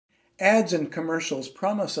Ads and commercials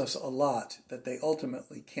promise us a lot that they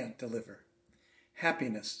ultimately can't deliver.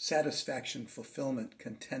 Happiness, satisfaction, fulfillment,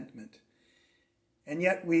 contentment. And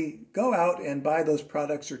yet we go out and buy those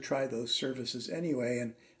products or try those services anyway,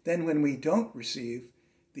 and then when we don't receive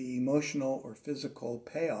the emotional or physical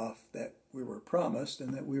payoff that we were promised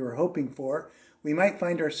and that we were hoping for, we might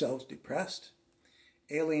find ourselves depressed,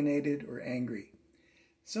 alienated, or angry.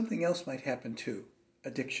 Something else might happen too,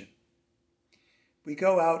 addiction. We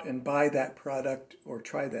go out and buy that product or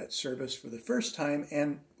try that service for the first time,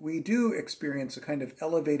 and we do experience a kind of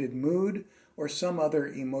elevated mood or some other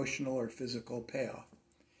emotional or physical payoff.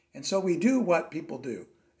 And so we do what people do,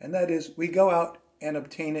 and that is we go out and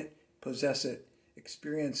obtain it, possess it,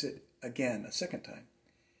 experience it again, a second time.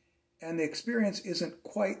 And the experience isn't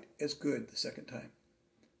quite as good the second time.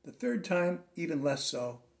 The third time, even less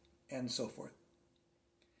so, and so forth.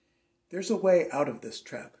 There's a way out of this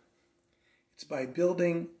trap. It's by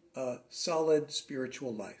building a solid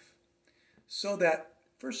spiritual life so that,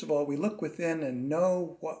 first of all, we look within and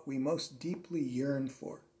know what we most deeply yearn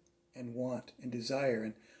for and want and desire.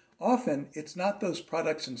 And often it's not those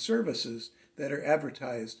products and services that are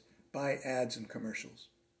advertised by ads and commercials.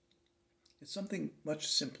 It's something much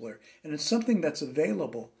simpler, and it's something that's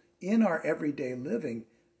available in our everyday living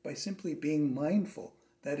by simply being mindful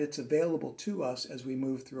that it's available to us as we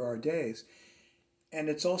move through our days. And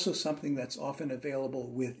it's also something that's often available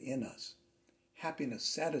within us. Happiness,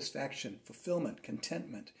 satisfaction, fulfillment,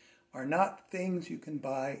 contentment are not things you can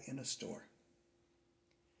buy in a store.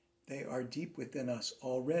 They are deep within us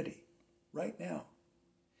already, right now.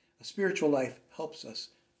 A spiritual life helps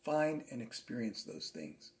us find and experience those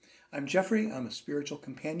things. I'm Jeffrey. I'm a spiritual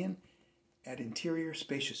companion at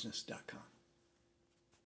interiorspaciousness.com.